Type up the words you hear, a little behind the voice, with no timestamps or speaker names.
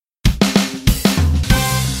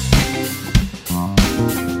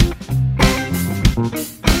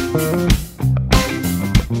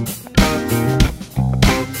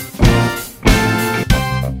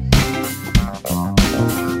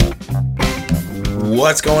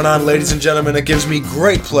What's going on, ladies and gentlemen? It gives me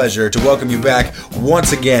great pleasure to welcome you back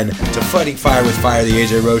once again to Fighting Fire with Fire, the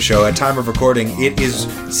AJ Rose Show. At time of recording, it is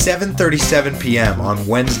 7:37 p.m. on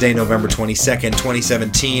Wednesday, November 22nd,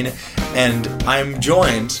 2017, and I'm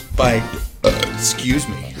joined by... excuse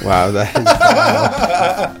me. Wow, that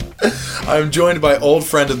is... I'm joined by old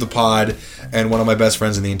friend of the pod and one of my best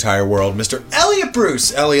friends in the entire world, Mr. Elliot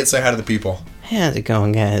Bruce. Elliot, say hi to the people. How's it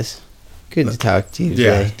going, guys? Good to talk to you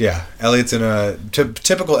today. Yeah. Elliot's in a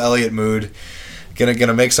typical Elliot mood.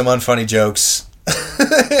 Gonna make some unfunny jokes.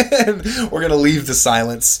 And we're gonna leave the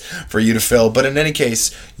silence for you to fill. But in any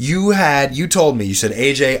case, you told me, you said,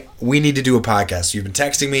 AJ, we need to do a podcast. You've been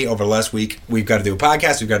texting me over the last week. We've got to do a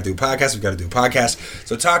podcast.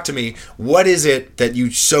 So talk to me. What is it that you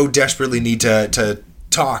so desperately need to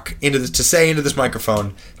talk into this, to say into this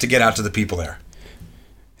microphone to get out to the people there?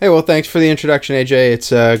 Hey, well, thanks for the introduction, AJ. It's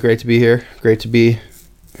great to be here. Great to be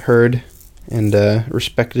heard and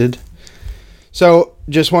respected. So,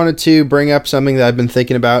 just wanted to bring up something that I've been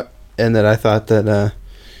thinking about and that I thought that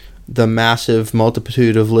the massive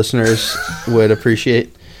multitude of listeners would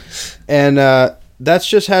appreciate. And that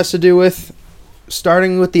just has to do with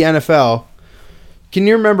starting with the NFL. Can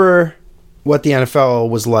you remember what the NFL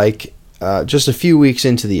was just a few weeks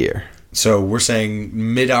into the year? So, we're saying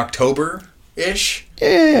mid-October-ish?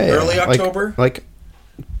 Yeah. Early October? Like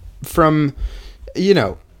from,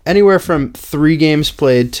 anywhere from 3 games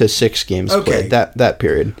played to 6 games played. That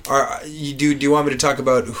period. Do you want me to talk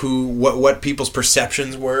about what people's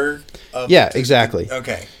perceptions were? Exactly.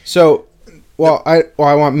 Okay. So, I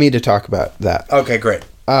want me to talk about that. Okay, great.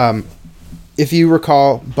 If you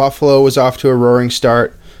recall, Buffalo was off to a roaring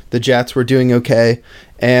start. The Jets were doing okay,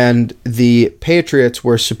 and the Patriots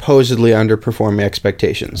were supposedly underperforming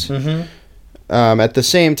expectations. Mm-hmm. At the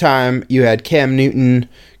same time, you had Cam Newton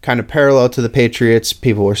kind of parallel to the Patriots.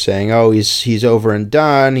 People were saying, oh, he's over and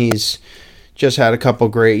done. He's just had a couple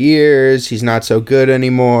great years. He's not so good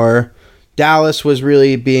anymore. Dallas was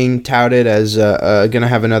really being touted as going to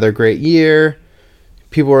have another great year.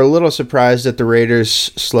 People were a little surprised at the Raiders'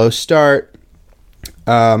 slow start.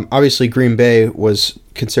 Obviously, Green Bay was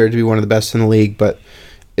considered to be one of the best in the league, but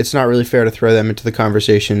it's not really fair to throw them into the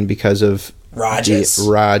conversation because of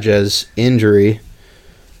Rodgers' injury.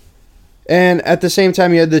 And at the same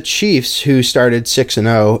time, you had the Chiefs, who started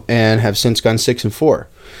 6-0 and have since gone 6-4.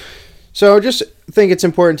 So I just think it's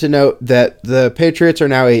important to note that the Patriots are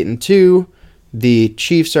now 8-2, the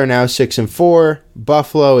Chiefs are now 6-4,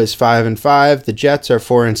 Buffalo is 5-5, the Jets are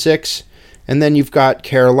 4-6, and then you've got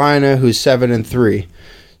Carolina, who's 7-3.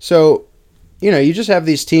 So, you just have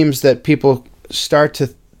these teams that people start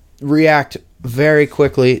to react very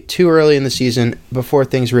quickly, too early in the season, before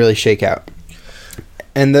things really shake out.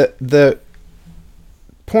 And the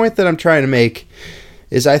point that I'm trying to make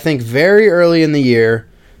is, I think very early in the year,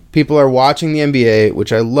 people are watching the NBA,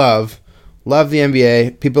 which I love the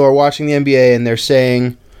NBA. People are watching the NBA and they're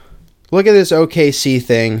saying, look at this OKC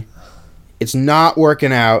thing. It's not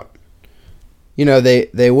working out.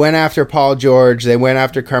 They went after Paul George, they went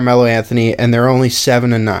after Carmelo Anthony, and they're only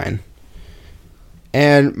 7-9.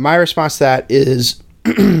 And my response to that is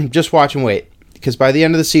just watch and wait. Because by the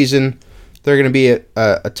end of the season, they're going to be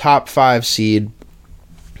a top 5 seed.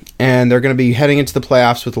 And they're going to be heading into the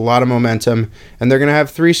playoffs with a lot of momentum. And they're going to have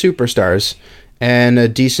 3 superstars and a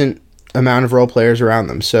decent amount of role players around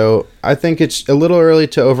them. So I think it's a little early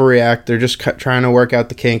to overreact. They're just trying to work out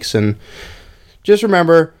the kinks. And just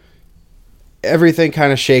remember, everything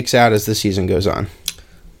kind of shakes out as the season goes on.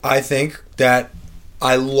 I think that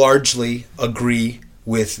I largely agree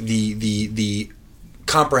with the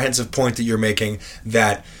comprehensive point that you're making,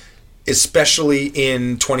 that especially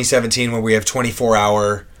in 2017 when we have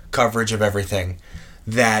 24-hour coverage of everything,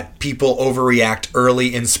 that people overreact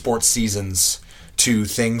early in sports seasons to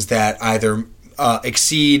things that either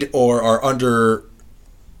exceed or are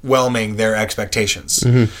underwhelming their expectations.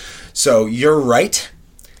 Mm-hmm. So you're right.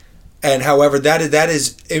 And however, that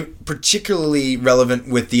is particularly relevant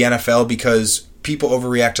with the NFL because people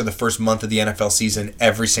overreact to the first month of the NFL season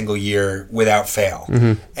every single year without fail.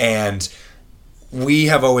 Mm-hmm. And we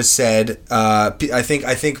have always said, I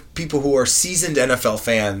think people who are seasoned NFL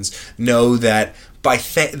fans know that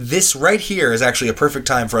this right here is actually a perfect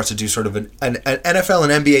time for us to do sort of an NFL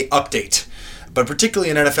and NBA update. But particularly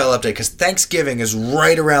an NFL update because Thanksgiving is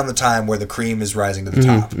right around the time where the cream is rising to the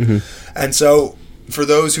top. Mm-hmm. And so for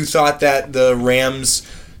those who thought that the Rams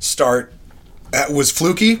start was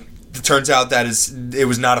fluky, it turns out that it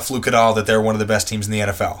was not a fluke at all, that they're one of the best teams in the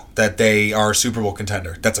NFL, that they are a Super Bowl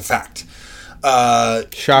contender. That's a fact.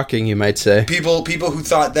 Shocking, you might say. People who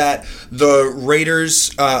thought that the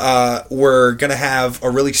Raiders were going to have a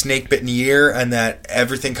really snake-bitten year and that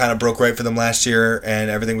everything kind of broke right for them last year and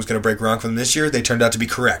everything was going to break wrong for them this year, they turned out to be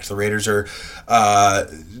correct. The Raiders are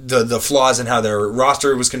the flaws in how their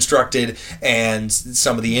roster was constructed and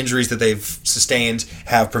some of the injuries that they've sustained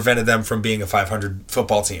have prevented them from being a 500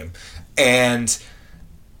 football team. And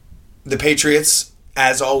the Patriots,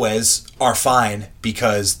 as always, are fine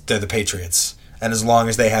because they're the Patriots. And as long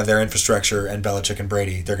as they have their infrastructure and Belichick and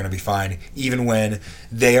Brady, they're going to be fine, even when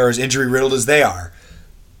they are as injury-riddled as they are.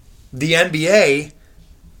 The NBA,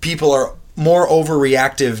 people are more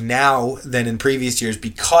overreactive now than in previous years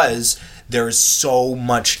because there is so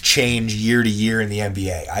much change year to year in the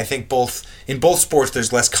NBA. I think in both sports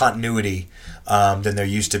there's less continuity than there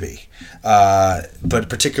used to be, but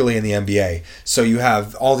particularly in the NBA. So you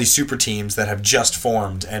have all these super teams that have just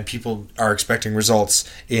formed, and people are expecting results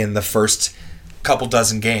in the first couple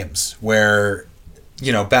dozen games. Where,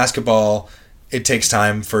 basketball, it takes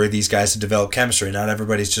time for these guys to develop chemistry. Not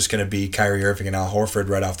everybody's just going to be Kyrie Irving and Al Horford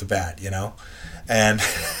right off the bat, and.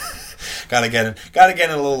 Gotta get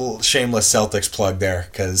a little shameless Celtics plug there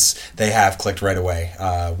because they have clicked right away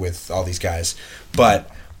with all these guys. But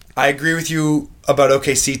I agree with you about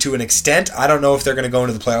OKC to an extent. I don't know if they're going to go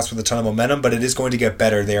into the playoffs with a ton of momentum, but it is going to get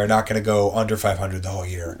better. They are not going to go under 500 the whole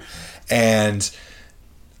year. And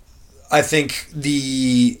I think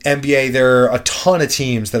the NBA, there are a ton of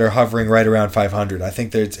teams that are hovering right around 500. I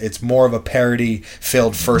think it's more of a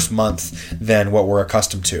parity-filled first month than what we're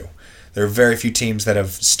accustomed to. There are very few teams that have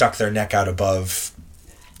stuck their neck out above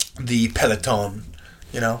the peloton,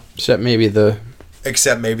 Except maybe the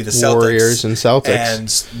Celtics. Warriors and Celtics. And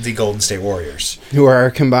the Golden State Warriors. Who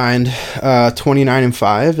are combined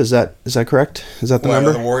 29-5. Is that correct? Is that the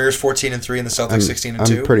number? The Warriors 14-3 and the Celtics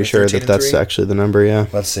 16-2. I'm pretty sure that's actually the number, yeah.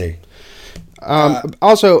 Let's see.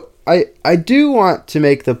 Also, I do want to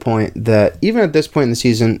make the point that even at this point in the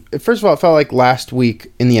season, first of all, it felt like last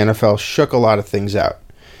week in the NFL shook a lot of things out.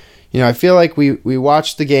 I feel like we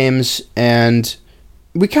watched the games and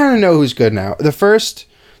we kind of know who's good now. The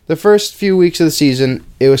first few weeks of the season,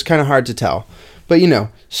 it was kind of hard to tell. But,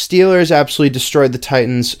 Steelers absolutely destroyed the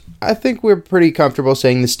Titans. I think we're pretty comfortable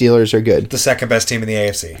saying the Steelers are good. The second best team in the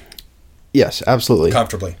AFC. Yes, absolutely.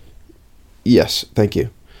 Comfortably. Yes, thank you.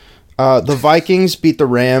 The Vikings beat the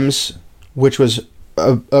Rams, which was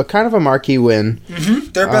a kind of a marquee win.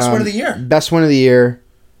 Mm-hmm. Their best win of the year. Best win of the year.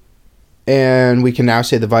 And we can now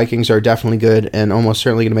say the Vikings are definitely good and almost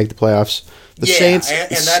certainly going to make the playoffs. The Saints,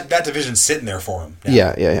 and that division's sitting there for them.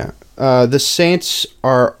 Yeah. The Saints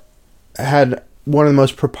had one of the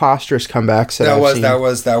most preposterous comebacks I've seen. That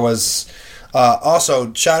was.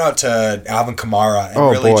 Also, shout out to Alvin Kamara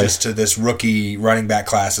and just to this rookie running back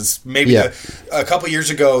class. It's maybe a couple years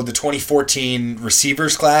ago, the 2014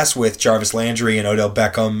 receivers class with Jarvis Landry and Odell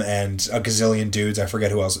Beckham and a gazillion dudes. I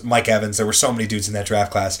forget who else. Mike Evans. There were so many dudes in that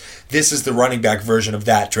draft class. This is the running back version of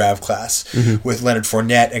that draft class with Leonard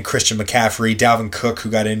Fournette and Christian McCaffrey, Dalvin Cook, who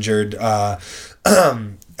got injured.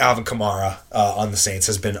 Alvin Kamara on the Saints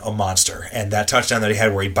has been a monster. And that touchdown that he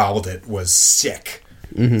had where he bobbled it was sick.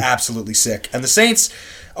 Mm-hmm. Absolutely sick. And the Saints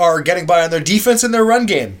are getting by on their defense and their run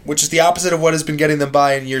game, which is the opposite of what has been getting them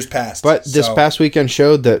by in years past. But this past weekend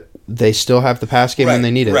showed that they still have the pass game when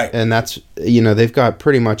they need it. Right. And that's, they've got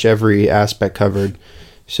pretty much every aspect covered.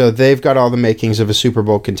 So they've got all the makings of a Super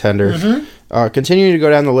Bowl contender. Mm-hmm. Continuing to go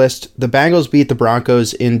down the list, the Bengals beat the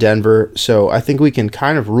Broncos in Denver, so I think we can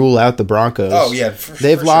kind of rule out the Broncos. Oh, yeah.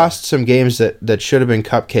 They've lost some games that should have been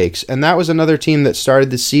cupcakes, and that was another team that started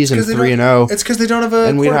the season 3-0. It's because they don't have a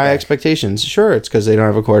and we had high expectations. Sure, it's because they don't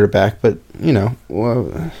have a quarterback, but,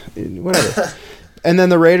 whatever. And then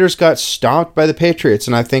the Raiders got stomped by the Patriots,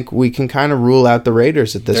 and I think we can kind of rule out the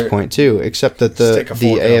Raiders at this point, too, except that the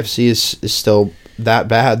AFC is still that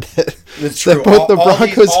bad that both the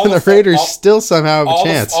Broncos and the Raiders still somehow have a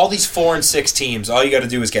chance. All these 4-6 teams, all you got to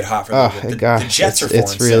do is get hot for them. The Jets are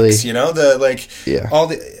 4-6. Really,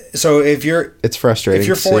 So it's frustrating. If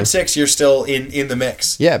you're 4-6, you're still in the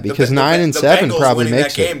mix. Yeah, because 9-7 probably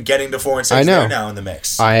makes that game, getting to 4-6. I know. They're now in the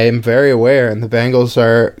mix. I am very aware, and the Bengals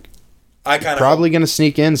are probably going to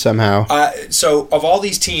sneak in somehow. So, of all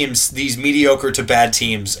these teams, these mediocre to bad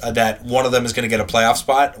teams, that one of them is going to get a playoff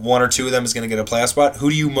spot, one or two of them is going to get a playoff spot,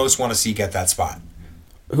 who do you most want to see get that spot?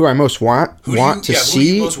 Who I most want to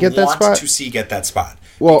see get that spot?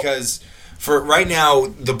 Well, because for right now,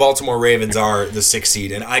 the Baltimore Ravens are the 6th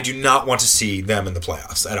seed, and I do not want to see them in the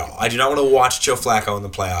playoffs at all. I do not want to watch Joe Flacco in the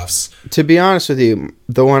playoffs. To be honest with you,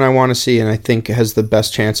 the one I want to see and I think has the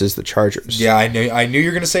best chance is the Chargers. Yeah, I knew you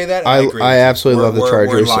were going to say that. I absolutely love the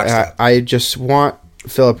Chargers. I just want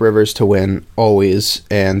Phillip Rivers to win always,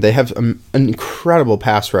 and they have an incredible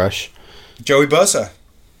pass rush. Joey Bosa,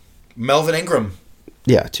 Melvin Ingram.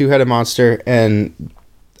 Yeah, two-headed monster, and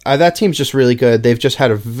that team's just really good. They've just had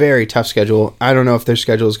a very tough schedule. I don't know if their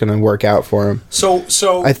schedule is going to work out for them. So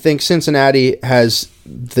I think Cincinnati has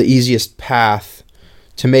the easiest path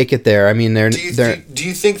to make it there. I mean, do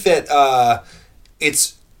you think that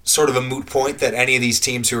it's sort of a moot point that any of these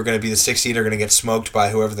teams who are going to be the 6th seed are going to get smoked by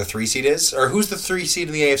whoever the 3 seed is? Or who's the 3 seed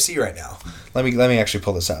in the AFC right now? Let me actually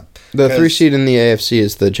pull this up. The 3 seed in the AFC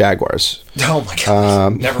is the Jaguars. Oh my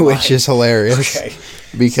god! Never mind. Which is hilarious. Okay.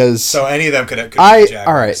 Because so any of them could be the Jaguars.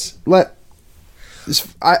 All right.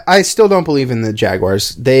 I still don't believe in the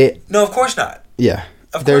Jaguars. No, of course not. Yeah.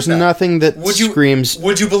 Of There's course not. Nothing that screams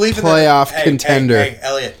would you believe in playoff contender. Hey,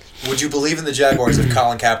 Elliot, would you believe in the Jaguars if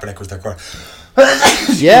Colin Kaepernick was their quarterback?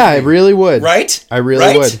 Yeah, I really would. Right? I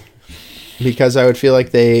really would. Because I would feel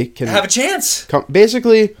like they can have a chance.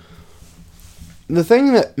 Basically, the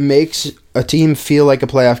thing that makes a team feel like a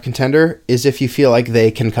playoff contender is if you feel like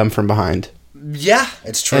they can come from behind. Yeah,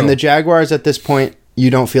 it's true. And the Jaguars at this point, you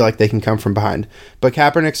don't feel like they can come from behind. But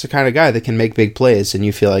Kaepernick's the kind of guy that can make big plays, and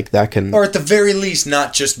you feel like that can... Or at the very least,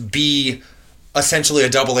 not just be essentially a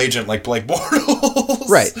double agent like Blake Bortles.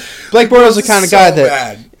 Right. Blake Bortles is the kind of guy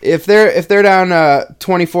that if they're down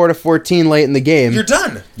 24-14 late in the game... You're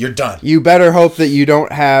done. You're done. You better hope that you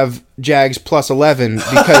don't have Jags plus 11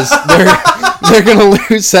 because they're going to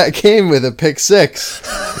lose that game with a pick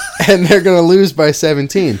 6. And they're going to lose by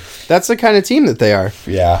 17. That's the kind of team that they are.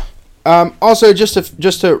 Yeah. Also,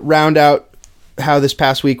 just to round out how this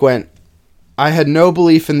past week went, I had no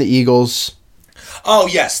belief in the Eagles. Oh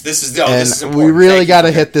yes, this is important. We really got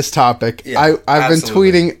to hit this topic. Yeah, I've been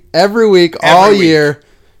tweeting every week all year.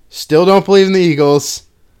 Still don't believe in the Eagles.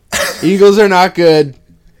 Eagles are not good.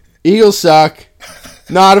 Eagles suck.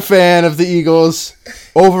 Not a fan of the Eagles.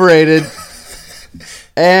 Overrated.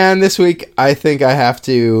 And this week, I think I have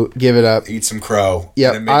to give it up. Eat some crow.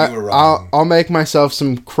 Yep, I'll make myself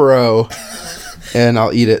some crow, and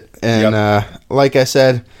I'll eat it. And like I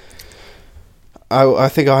said, I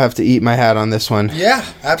think I'll have to eat my hat on this one. Yeah,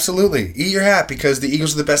 absolutely. Eat your hat because the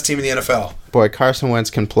Eagles are the best team in the NFL. Boy, Carson Wentz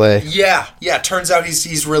can play. Yeah. Turns out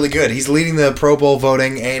he's really good. He's leading the Pro Bowl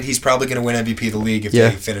voting, and he's probably going to win MVP of the league if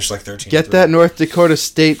they finish like 13. Get that North Dakota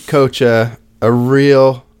State coach a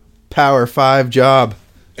real Power 5 job.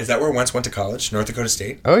 Is that where Wentz went to college? North Dakota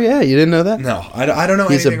State? Oh, yeah. You didn't know that? No. I don't know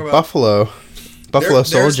anything about... He's a Buffalo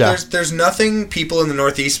soldier. There's nothing people in the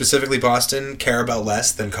Northeast, specifically Boston, care about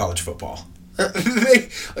less than college football.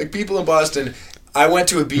 Like people in Boston... I went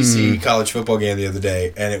to a BC college football game the other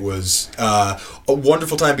day, and it was a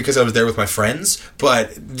wonderful time because I was there with my friends,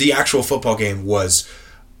 but the actual football game was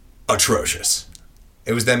atrocious.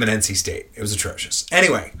 It was them and NC State. It was atrocious.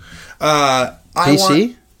 Anyway,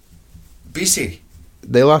 BC? BC.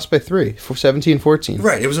 They lost by 3, 17-14.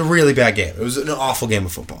 Right. It was a really bad game. It was an awful game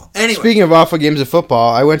of football. Anyway. Speaking of awful games of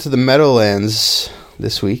football, I went to the Meadowlands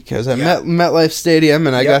this week. I was at MetLife Stadium,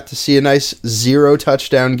 and I got to see a nice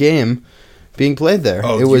 0-touchdown game being played there.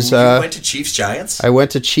 Oh, you went to Chiefs-Giants? I went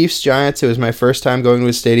to Chiefs-Giants. It was my first time going to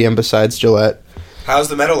a stadium besides Gillette. How's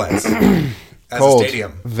the Meadowlands? Cold. A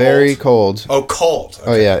stadium? Very cold. Oh, cold.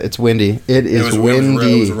 Okay. Oh, yeah. It's windy. It is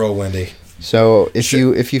windy. It was real windy. So if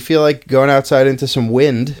you feel like going outside into some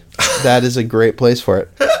wind, that is a great place for it.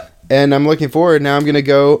 And I'm looking forward. Now I'm going to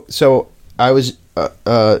go. So I was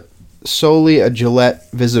solely a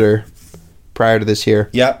Gillette visitor prior to this year.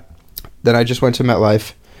 Yep. Then I just went to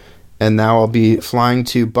MetLife. And now I'll be flying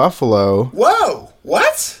to Buffalo. Whoa!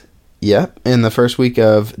 What? Yep, in the first week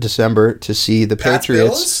of December to see the Pat's Patriots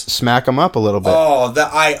Bills? smack them up a little bit. Oh,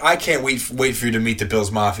 I can't wait for you to meet the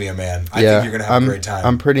Bills Mafia, man. I think you're going to have a great time.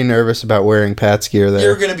 I'm pretty nervous about wearing Pat's gear there.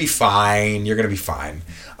 You're going to be fine.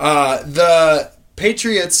 The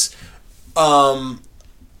Patriots,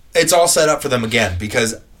 it's all set up for them again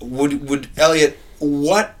because would Elliot...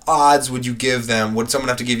 What odds would you give them? Would someone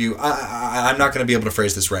have to give you... I'm not going to be able to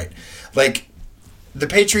phrase this right. Like, the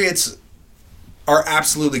Patriots are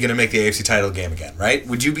absolutely going to make the AFC title game again, right?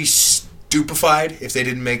 Would you be stupefied if they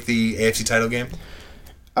didn't make the AFC title game?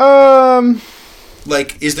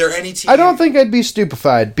 Like, is there any team... I don't think I'd be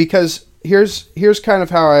stupefied because here's kind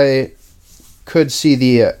of how I could see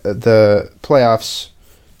the playoffs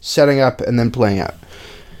setting up and then playing out.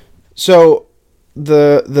 So,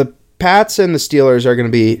 the Pats and the Steelers are going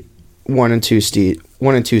to be 1 and 2 seeds,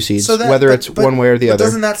 whether it's one way or the other.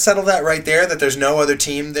 Doesn't that settle that right there? That there's no other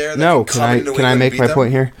team there? No. Can I make my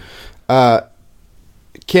point here?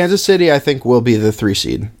 Kansas City, I think, will be the 3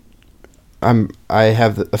 seed. I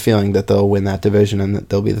have a feeling that they'll win that division and that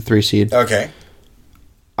they'll be the 3 seed. Okay.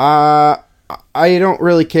 I I don't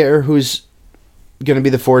really care who's going to be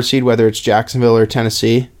the 4 seed, whether it's Jacksonville or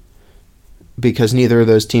Tennessee, because neither of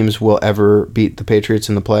those teams will ever beat the Patriots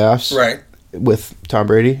in the playoffs. Right. With Tom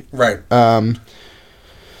Brady. Right.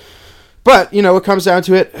 But, it comes down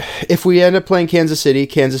to it. If we end up playing Kansas City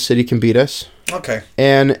can beat us. Okay.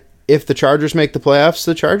 And if the Chargers make the playoffs,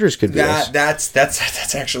 the Chargers could beat us.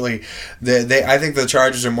 That's actually I think the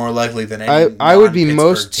Chargers are more likely than any. I would be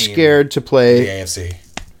most team scared to in play the AFC.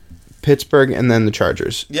 Pittsburgh and then the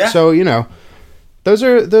Chargers. Yeah. So, those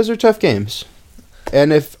are tough games.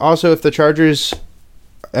 And if the Chargers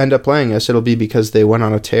end up playing us, it'll be because they went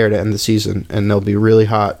on a tear to end the season, and they'll be really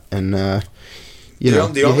hot. And you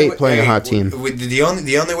hate playing a hot team. The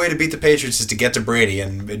only way to beat the Patriots is to get to Brady,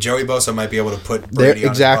 and Joey Bosa might be able to put Brady on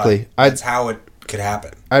exactly. his butt. That's how it could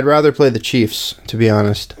happen. I'd rather play the Chiefs, to be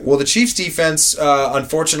honest. Well, the Chiefs' defense,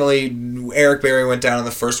 unfortunately, Eric Berry went down in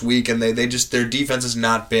the first week, and their defense has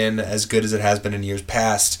not been as good as it has been in years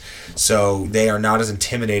past. So they are not as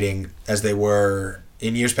intimidating as they were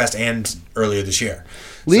in years past and earlier this year.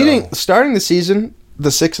 Starting the season, the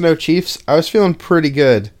 6-0 Chiefs, I was feeling pretty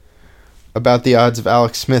good about the odds of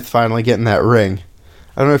Alex Smith finally getting that ring.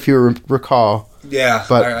 I don't know if you recall. Yeah,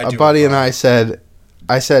 but I a buddy recall. and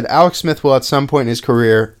I said Alex Smith will at some point in his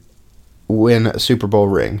career win a Super Bowl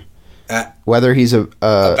ring. Whether he's a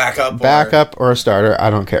backup or a starter, I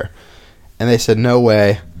don't care. And they said no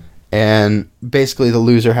way. And basically the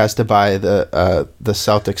loser has to buy the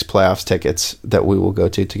Celtics playoffs tickets that we will go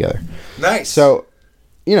to together. Nice. So,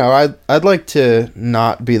 I'd like to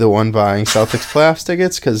not be the one buying Celtics playoffs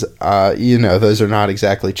tickets because, those are not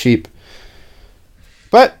exactly cheap.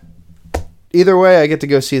 But either way, I get to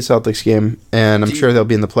go see a Celtics game, and I'm sure they'll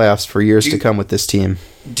be in the playoffs for years to come with this team.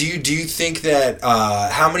 Do you think that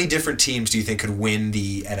how many different teams do you think could win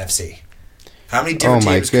the NFC? How many different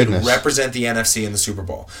teams could represent the NFC in the Super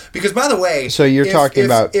Bowl? Because, by the way... So you're talking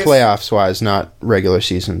about playoffs-wise, not regular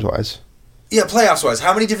seasons-wise. Yeah, playoffs-wise.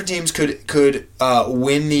 How many different teams could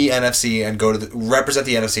win the NFC and go to represent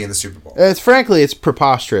the NFC in the Super Bowl? It's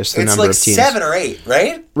preposterous, the number of teams. It's like 7 or 8,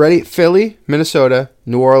 right? Ready? Philly, Minnesota,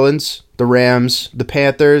 New Orleans, the Rams, the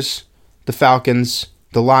Panthers, the Falcons,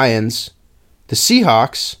 the Lions, the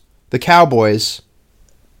Seahawks, the Cowboys...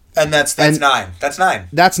 And that's 9. That's 9.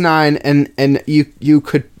 That's 9, and you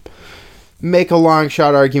could make a long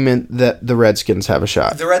shot argument that the Redskins have a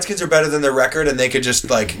shot. The Redskins are better than their record, and they could just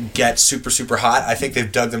get super, super hot. I think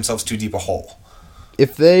they've dug themselves too deep a hole.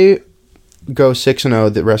 If they go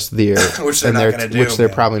 6-0 the rest of the year, which they're not going to do, which they're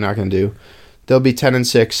probably not going to do, they'll be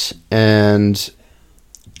 10-6, and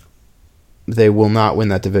they will not win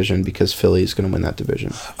that division because Philly is going to win that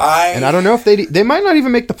division. And I don't know if they might not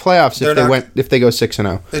even make the playoffs if they go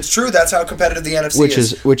 6-0. It's true. That's how competitive the NFC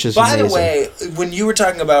is. Which is By amazing. the way, when you were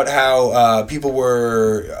talking about how people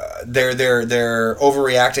were they're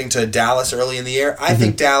overreacting to Dallas early in the year, I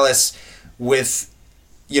think Dallas with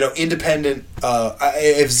independent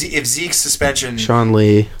if Zeke's suspension Sean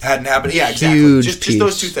Lee hadn't happened, exactly. Just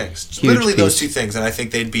those two things. Literally those two things, and I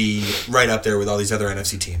think they'd be right up there with all these other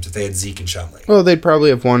NFC teams if they had Zeke and Sean Lee. Well, they'd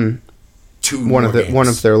probably have won one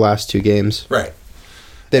of their last 2 games. Right.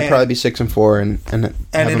 They'd probably be 6-4 and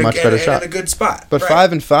have a much better shot. In a good spot. But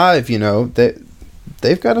 5-5,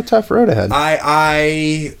 they've got a tough road ahead.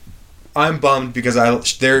 I'm bummed because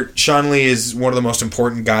Sean Lee is one of the most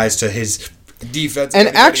important guys to his defense. And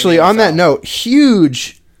actually, on that note,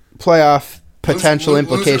 huge playoff potential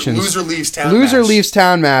implications. Loser leaves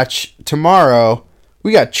town match tomorrow.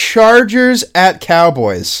 We got Chargers at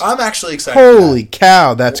Cowboys. I'm actually excited. Holy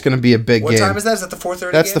cow, that's going to be a big game. What time is that? Is that the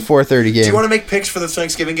 4:30 That's game? the 4:30 game. Do you want to make picks for the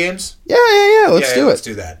Thanksgiving games? Yeah. Let's do it. Let's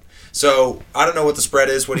do that. So, I don't know what the spread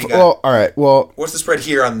is. What do you got? Well, all right. Well, what's the spread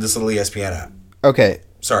here on this little ESPN app? Okay.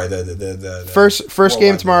 Sorry, the first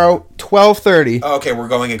game tomorrow, 12:30. Oh, okay, we're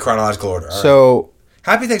going in chronological order. All so, right.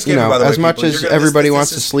 Happy Thanksgiving, by the way. As much as everybody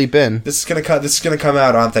wants to sleep in, this is gonna come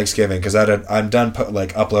out on Thanksgiving because I'm done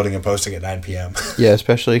uploading and posting at 9 p.m. Yeah,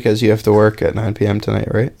 especially because you have to work at 9 p.m. tonight,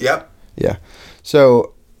 right? Yep. Yeah.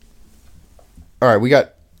 So, all right, we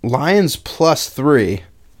got Lions +3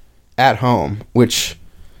 at home, which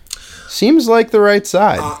seems like the right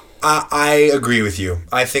side. I agree with you.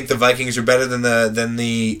 I think the Vikings are better than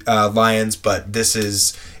the Lions, but this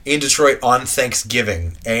is in Detroit on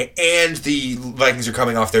Thanksgiving, and the Vikings are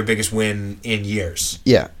coming off their biggest win in years.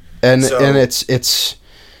 Yeah, and it's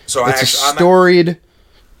a storied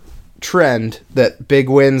trend that big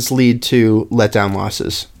wins lead to letdown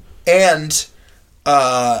losses. And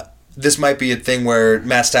this might be a thing where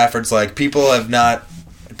Matt Stafford's like, people have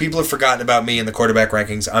forgotten about me in the quarterback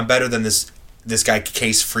rankings. I'm better than this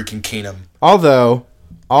Case freaking Keenum. Although,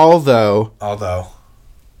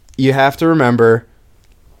 you have to remember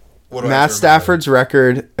What do I have Matt to remember? Stafford's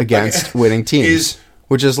record against winning teams, is-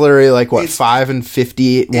 which is literally like what it's-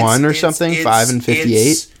 5-51 or It's- something, it's-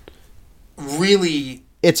 5-58. it's really,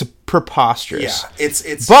 It's preposterous. yeah. It's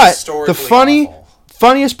But historically the awful.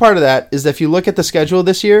 funniest part of that is that if you look at the schedule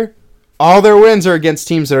this year, all their wins are against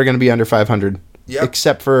teams that are going to be under 500, Yep.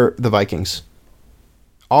 except for the Vikings.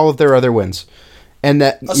 All of their other wins, and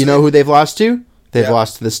that Oh, so you know they- who they've lost to? They've Yep.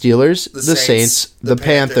 lost to the Steelers, The the Saints, Saints, the the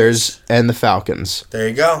Panthers, and the Falcons. There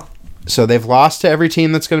you go. So they've lost to every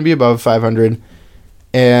team that's going to be above 500,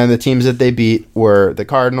 and the teams that they beat were the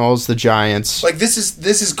Cardinals, the Giants, Like this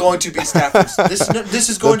is going to be Stafford's. This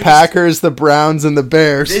is going the to Packers, the Browns, and the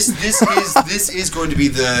Bears. be this is going to be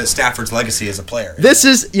the Stafford's legacy as a player. This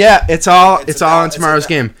is it's all It's all about- in tomorrow's it's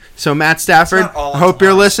game. So Matt It's Stafford, not all I on hope you're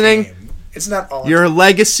tomorrow's listening. game. It's not all. Your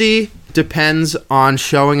legacy depends on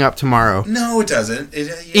showing up tomorrow. No, it doesn't.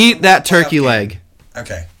 Eat that playoff turkey game. leg.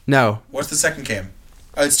 Okay. No. What's the second game?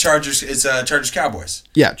 It's Chargers. It's Chargers Cowboys.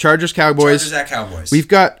 Yeah, Chargers Cowboys. Chargers at Cowboys. We've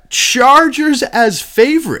got Chargers as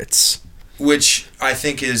favorites. Which I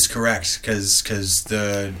think is correct because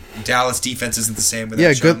the Dallas defense isn't the same. Without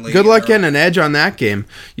Yeah, Sean Lee good luck or- getting an edge on that game.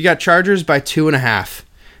 You got Chargers by 2.5,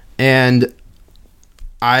 and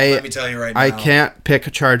Let me tell you right now. I can't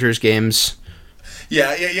pick Chargers games.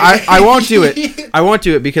 Yeah. I won't do it. I won't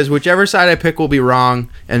do it because whichever side I pick will be wrong,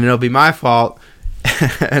 and it'll be my fault.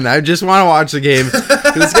 And I just want to watch the game. 'Cause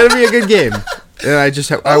it's going to be a good game. And I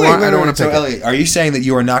just I don't want to So pick it. Elliot, are you saying that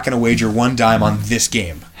you are not going to wager one dime on this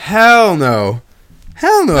game? Hell no.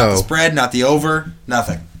 Hell Not the no. spread, not the over,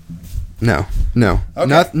 nothing. No.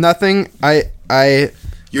 Okay. Nothing.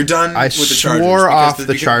 You're done I with the Chargers. swore because off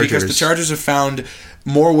the Chargers. Because the Chargers have found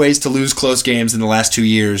more ways to lose close games in the last 2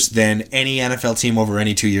 years than any NFL team over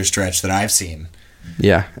any 2-year stretch that I've seen.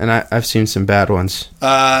 Yeah, and I've seen some bad ones.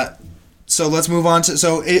 So let's move on to.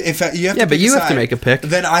 So if you have to but pick a you have to side, make a pick.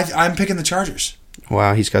 Then I'm picking the Chargers.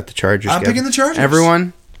 Wow, he's got the Chargers. I'm Gab. picking the Chargers.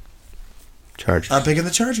 Everyone, Chargers. I'm picking the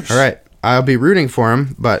Chargers. All right, I'll be rooting for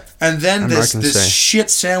him, but And then I'm not this gonna say. shit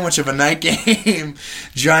sandwich of a night game,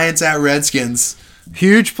 Giants at Redskins.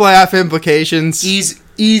 huge playoff implications.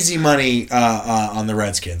 Easy money on the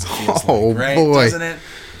Redskins. It feels Oh, like, right? boy.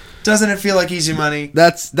 Doesn't it feel like easy money?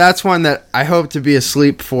 That's one that I hope to be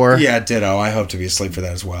asleep for. Yeah, ditto. I hope to be asleep for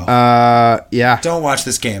that as well. Yeah, Don't watch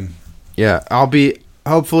this game. yeah. I'll be.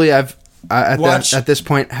 Hopefully, I've Watch. at this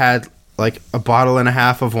point had like a bottle and a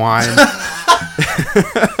half of wine.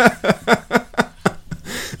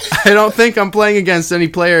 I don't think I'm playing against any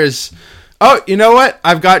players. Oh, you know what?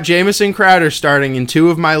 I've got Jamison Crowder starting in 2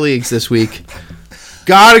 of my leagues this week.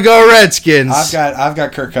 Gotta go Redskins. I've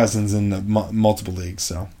got Kirk Cousins in the multiple leagues.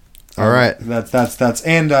 So All right. That's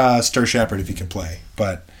and Stir Shepard if he can play.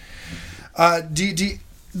 But what's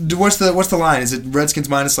the line? Is it Redskins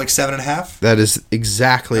minus like 7.5? That is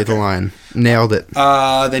exactly the line. Nailed it.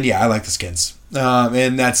 Then yeah, I like the Skins.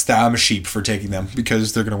 And I'm a sheep for taking them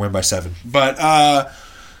because they're going to win by 7. But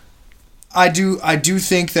I do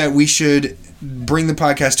think that we should bring the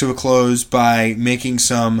podcast to a close by making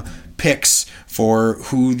some picks for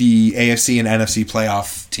who the AFC and NFC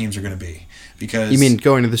playoff teams are going to be. Because You mean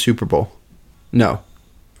going to the Super Bowl? No.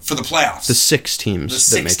 for the playoffs? The 6 teams. The that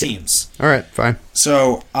 6 make it. teams. All right, fine.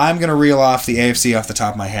 So I'm going to reel off the AFC off the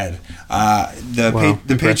top of my head. Wow,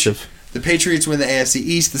 impressive. The Patriots win the AFC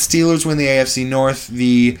East. The Steelers win the AFC North.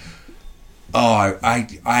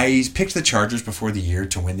 I picked the Chargers before the year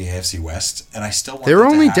to win the AFC West, and I still want They that were to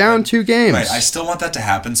only happen. down 2 games. Right, I still want that to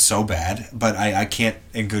happen so bad, but I can't,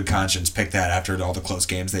 in good conscience, pick that after all the close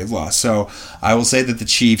games they've lost. So I will say that the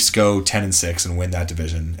Chiefs go 10-6 and win that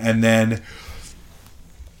division, and then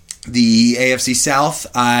the AFC South.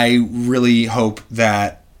 I really hope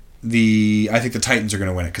that I think the Titans are going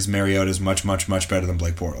to win it because Mariota is much, much, much better than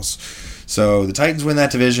Blake Bortles. So the Titans win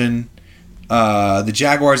that division. The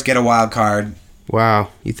Jaguars get a wild card. Wow.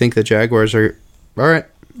 You think the Jaguars are... All right.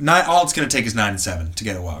 All it's going to take is 9-7 to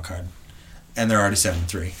get a wild card, and they're already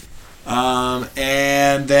 7-3.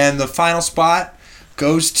 And then the final spot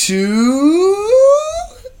goes to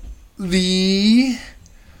the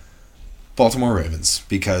Baltimore Ravens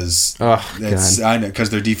because Oh, I know because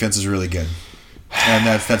their defense is really good, and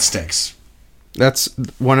that stinks. That's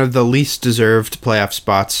one of the least deserved playoff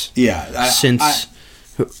spots Yeah, since...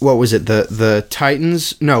 what was it? The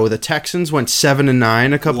Titans? No, the Texans went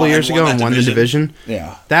 7-9 a couple years ago and won the division.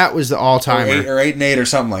 Yeah, That was the all-timer. or 8-8 or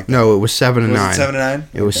something like that. No, it was 7-9. Was it 7-9?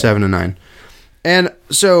 It was 7-9. And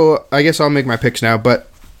so I guess I'll make my picks now, but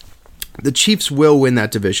the Chiefs will win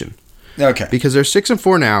that division Okay, because they're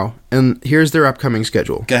 6-4 now, and here's their upcoming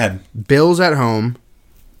schedule: go ahead. Bills at home,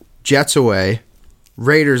 Jets away,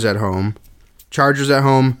 Raiders at home, Chargers at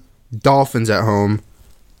home, Dolphins at home,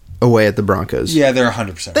 away at the Broncos. Yeah, they're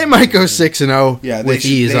 100%. They might go 6-0 Yeah, with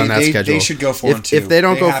ease on that schedule. They should go 4-2. If they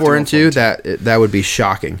don't go have to 4-2, that would be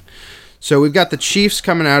shocking. So we've got the Chiefs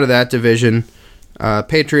coming out of that division.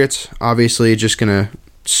 Patriots, obviously, just going to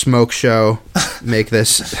smoke show, make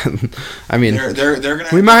this. I mean, they're gonna.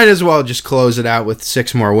 We might as well just close it out with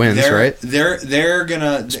 6 more wins, right? They're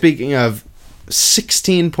gonna. Speaking of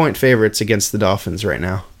 16-point favorites against the Dolphins right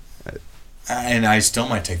now, and I still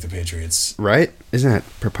might take the Patriots. right? Isn't that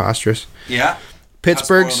preposterous? Yeah.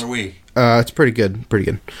 Pittsburgh's. How spoiled are we? It's pretty good. Pretty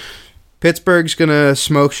good. Pittsburgh's gonna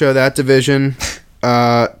smoke show that division.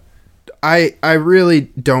 I really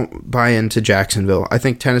don't buy into Jacksonville. I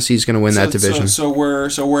think Tennessee's going to win that division. So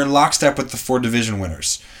we're in lockstep with the 4 division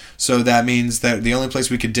winners. So that means that the only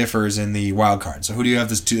place we could differ is in the wild card. So who do you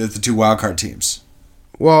have as the 2 wild card teams?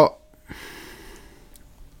 Well,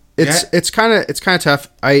 it's kind of tough.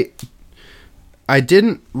 I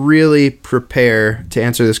didn't really prepare to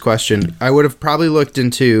answer this question. I would have probably looked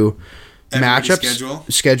into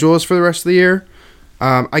matchups, schedules for the rest of the year.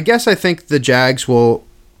 I guess I think the Jags will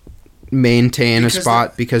maintain a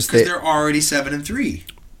spot because they're already 7-3.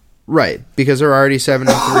 Right, because they're already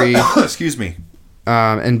 7-3. Excuse me.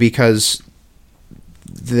 And because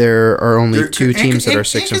there are only 2 teams that are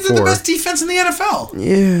 6-4. They're the best defense in the NFL.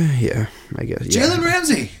 Yeah, I guess. Yeah. Jalen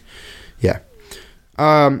Ramsey. Yeah.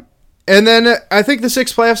 And then I think the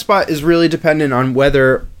 6th playoff spot is really dependent on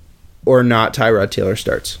whether or not Tyrod Taylor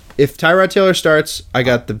starts. If Tyrod Taylor starts, I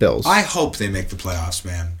got the Bills. I hope they make the playoffs,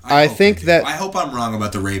 man. I hope I'm wrong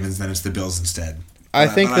about the Ravens, then it's the Bills instead. I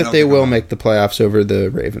think that they will make the playoffs over the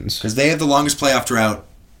Ravens. Because they have the longest playoff drought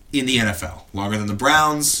in the NFL. Longer than the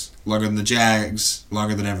Browns, longer than the Jags,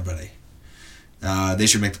 longer than everybody. They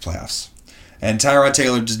should make the playoffs. And Tyrod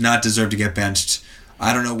Taylor does not deserve to get benched.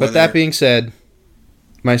 I don't know whether... But that being said,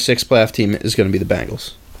 my 6th playoff team is going to be the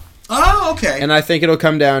Bengals. Oh, okay. And I think it'll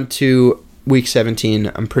come down to Week 17.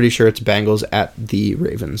 I'm pretty sure it's Bengals at the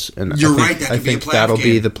Ravens. And You're right. That could be a playoff that'll game.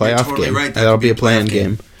 be the playoff You're totally game. Right. That'll be a play-in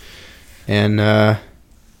game. And,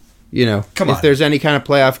 if there's any kind of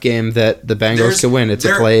playoff game that the Bengals could win, it's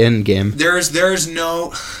a play-in game. There's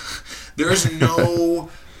no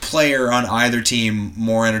player on either team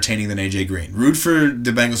more entertaining than AJ Green. Root for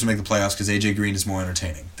the Bengals to make the playoffs because AJ Green is more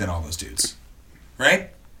entertaining than all those dudes. Right?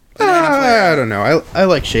 I don't know. I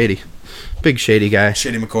like Shady. Big Shady guy.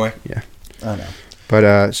 Shady McCoy? Yeah. I know.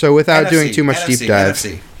 But, so without doing too much deep dive.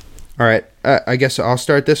 NFC. All right. I guess I'll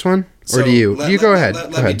start this one? Or do you? You go ahead.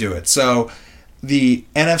 Let me do it. So, the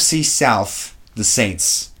NFC South, the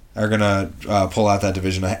Saints, are going to pull out that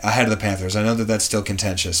division ahead of the Panthers. I know that that's still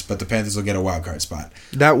contentious, but the Panthers will get a wild card spot.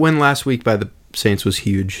 That win last week by the Saints was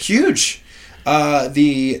huge. Huge.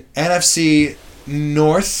 The NFC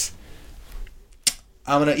North...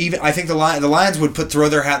 I think the Lions would throw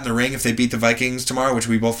their hat in the ring if they beat the Vikings tomorrow, which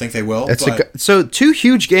we both think they will. So 2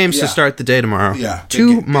 huge games to start the day tomorrow. Yeah,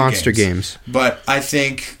 2 monster games. But I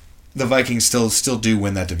think the Vikings still do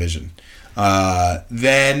win that division.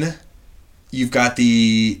 Then you've got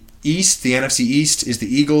the East. The NFC East is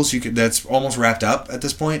the Eagles. That's almost wrapped up at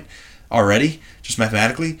this point already, just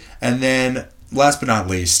mathematically. And then last but not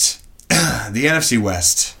least, the NFC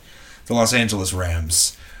West. The Los Angeles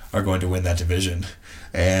Rams are going to win that division.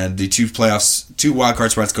 And the 2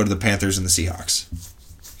 wildcard spots go to the Panthers and the Seahawks.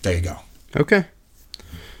 There you go. Okay.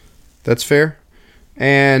 That's fair.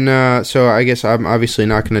 And so I guess I'm obviously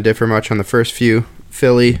not going to differ much on the first few.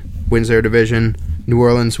 Philly wins their division. New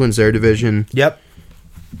Orleans wins their division. Yep.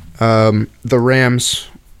 The Rams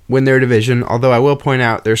win their division, although I will point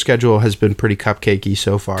out their schedule has been pretty cupcakey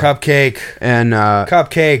so far. Cupcake. And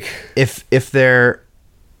Cupcake. If the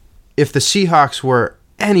Seahawks were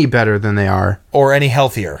any better than they are, or any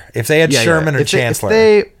healthier, if they had Sherman or Chancellor, if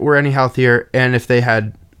they were any healthier, and if they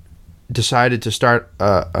had decided to start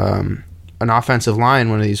an offensive line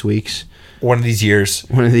one of these years,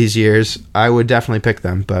 I would definitely pick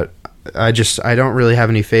them. But I don't really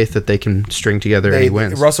have any faith that they can string together any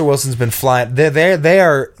wins. Russell Wilson's been flying. They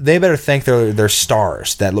better thank their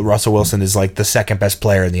stars that Russell Wilson is like the second best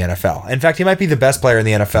player in the NFL. In fact, he might be the best player in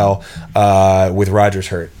the NFL with Rodgers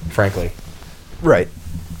hurt, frankly. Right.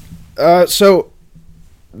 So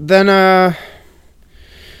then and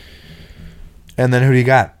then who do you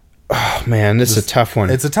got? Oh man, this is a tough one.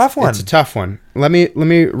 It's a tough one. It's a tough one. Let me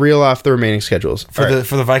reel off the remaining schedules for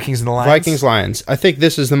the Vikings and the Lions. Vikings Lions. I think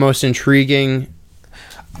this is the most intriguing.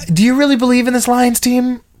 Do you really believe in this Lions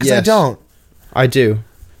team? Because yes, I don't. I do.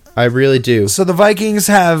 I really do. So the Vikings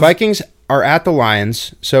are at the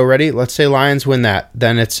Lions. So ready? Let's say Lions win that.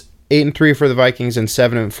 Then it's 8-3 for the Vikings and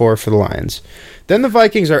 7-4 for the Lions. Then the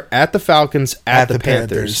Vikings are at the Falcons at the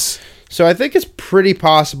Panthers. So I think it's pretty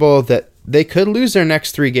possible that they could lose their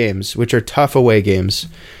next 3 games, which are tough away games.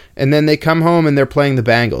 And then they come home and they're playing the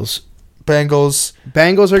Bengals. Bengals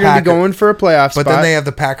Bengals are going to be going for a playoff spot. But then they have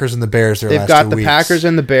the Packers and the Bears their They've last got 2 the weeks. Packers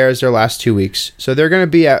and the Bears their last 2 weeks. So they're going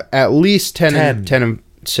to be at least 10 and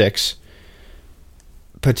 6.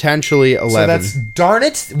 Potentially 11. So that's, darn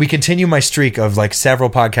it, we continue my streak of like several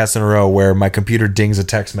podcasts in a row where my computer dings a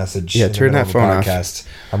text message. Yeah, in the turn middle that of a phone off. podcast.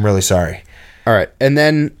 I'm really sorry. All right. And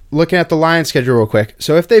then looking at the Lions schedule real quick.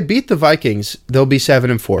 So if they beat the Vikings, they'll be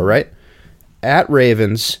 7-4, right? At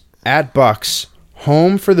Ravens, at Bucks,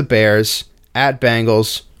 home for the Bears, at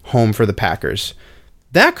Bengals, home for the Packers.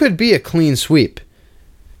 That could be a clean sweep.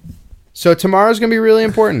 So tomorrow's going to be really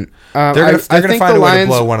important. They're going to find a way to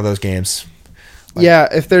blow one of those games. Yeah,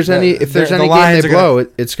 if there's any game they blow,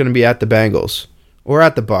 it's going to be at the Bengals or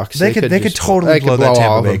at the Bucks. They could totally blow that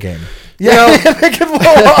Tampa Bay game. Yeah, they could blow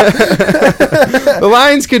off. The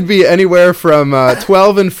Lions could be anywhere from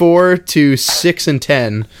 12-4 to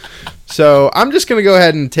 6-10. So I'm just going to go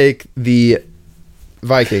ahead and take the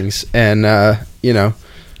Vikings and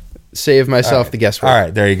save myself the guesswork. All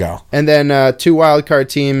right, there you go. And then 2 wild card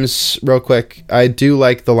teams, real quick. I do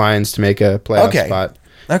like the Lions to make a playoff spot.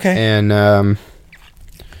 Okay. And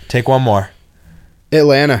take one more.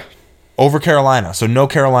 Atlanta. Over Carolina. So no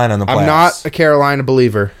Carolina in the playoffs. I'm not a Carolina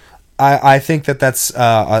believer. I think that's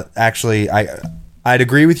actually I'd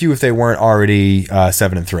agree with you if they weren't already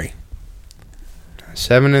 7-3.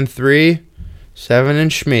 7-3, 7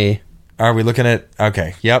 and Shmee. Are we looking at?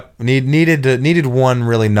 Okay, yep. Needed one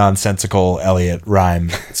really nonsensical Elliott rhyme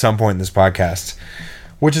at some point in this podcast,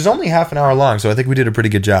 which is only half an hour long. So I think we did a pretty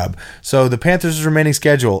good job. So the Panthers' remaining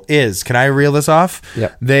schedule is. Can I reel this off?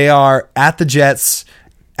 Yep. They are at the Jets,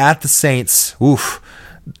 at the Saints. Oof.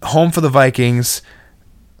 Home for the Vikings.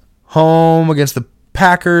 Home against the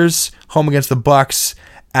Packers. Home against the Bucks.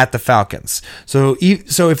 At the Falcons. So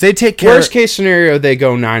if they take care, worst case scenario, they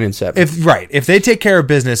go 9-7. If they take care of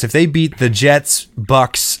business, if they beat the Jets,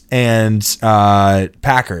 Bucks, and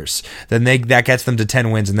Packers, then that gets them to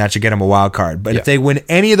 10 wins, and that should get them a wild card. But if they win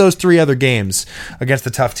any of those 3 other games against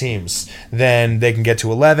the tough teams, then they can get to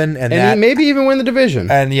 11, and maybe even win the division.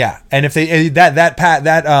 And if they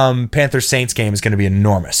that Panthers Saints game is going to be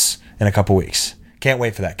enormous in a couple weeks. Can't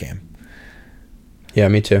wait for that game. Yeah,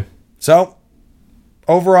 me too. So.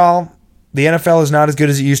 Overall, the NFL is not as good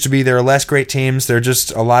as it used to be. There are less great teams. There are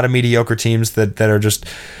just a lot of mediocre teams that are just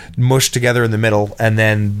mushed together in the middle. And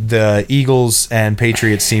then the Eagles and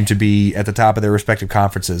Patriots seem to be at the top of their respective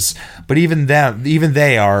conferences. But even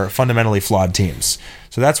they are fundamentally flawed teams.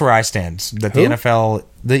 So that's where I stand. That the NFL,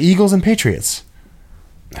 the Eagles and Patriots.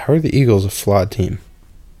 How are the Eagles a flawed team?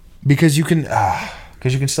 Because you can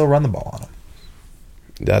still run the ball on them.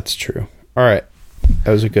 That's true. All right.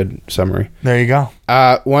 That was a good summary. There you go.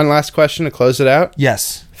 One last question to close it out.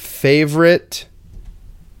 Yes. Favorite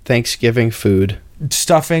Thanksgiving food?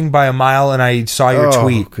 Stuffing by a mile, and I saw your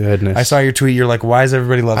tweet. Oh, goodness. I saw your tweet. You're like, why does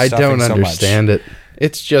everybody love stuffing so much? I don't understand it.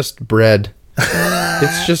 It's just bread.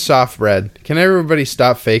 It's just soft bread. Can everybody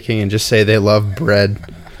stop faking and just say they love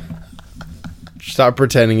bread? Stop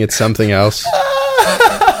pretending it's something else.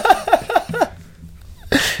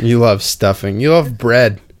 You love stuffing. You love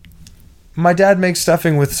bread. My dad makes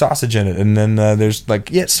stuffing with sausage in it, and then there's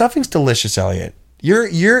stuffing's delicious, Elliot. You're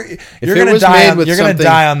gonna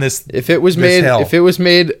die on this. If it was made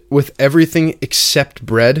with everything except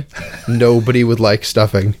bread, nobody would like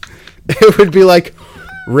stuffing. It would be like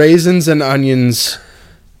raisins and onions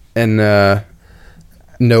and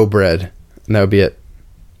no bread, and that would be it.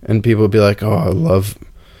 And people would be like, "Oh, I love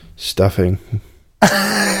stuffing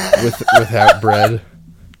without bread."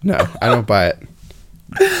 No, I don't buy it.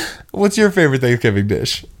 What's your favorite Thanksgiving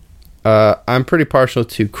dish? I'm pretty partial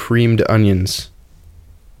to creamed onions.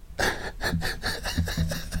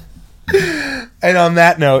 And on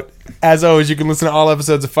that note, as always, you can listen to all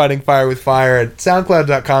episodes of Fighting Fire with Fire at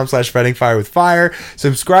soundcloud.com/fightingfirewithfire.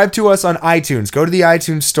 Subscribe to us on iTunes. Go to the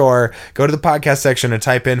iTunes store, go to the podcast section and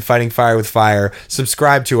type in Fighting Fire with Fire.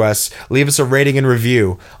 Subscribe to us. Leave us a rating and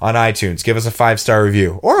review on iTunes. Give us a 5-star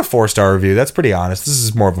review or a 4-star review. That's pretty honest. This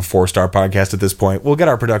is more of a 4-star podcast at this point. We'll get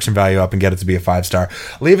our production value up and get it to be a 5-star.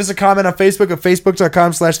 Leave us a comment on Facebook at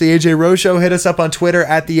facebook.com/The AJ Rowe Show. Hit us up on Twitter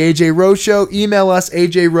at The AJ Rowe Show. Email us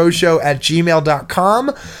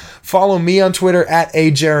ajroweshow@gmail.com. Follow me on Twitter at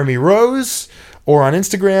 @JeremyRose or on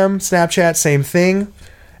Instagram, Snapchat, same thing,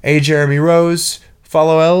 @JeremyRose.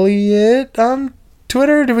 Follow Elliot on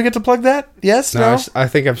Twitter. Did we get to plug that? Yes? No? I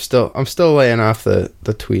think I'm still laying off the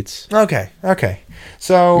tweets. Okay.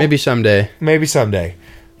 So maybe someday.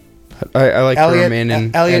 I like Elliot, to remain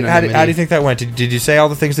in Elliot, how do anonymity. you think that went? Did you say all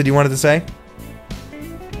the things that you wanted to say?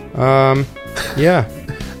 Yeah.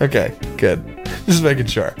 Okay, good. Just making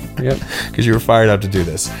sure. Yep. Because you were fired up to do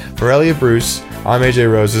this. For Elliot Bruce, I'm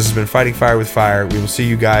AJ Rose. This has been Fighting Fire with Fire. We will see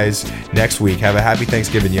you guys next week. Have a happy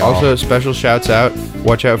Thanksgiving, y'all. Also, special shouts out.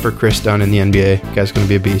 Watch out for Chris Dunn in the NBA. Guy's going to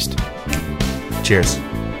be a beast. Cheers.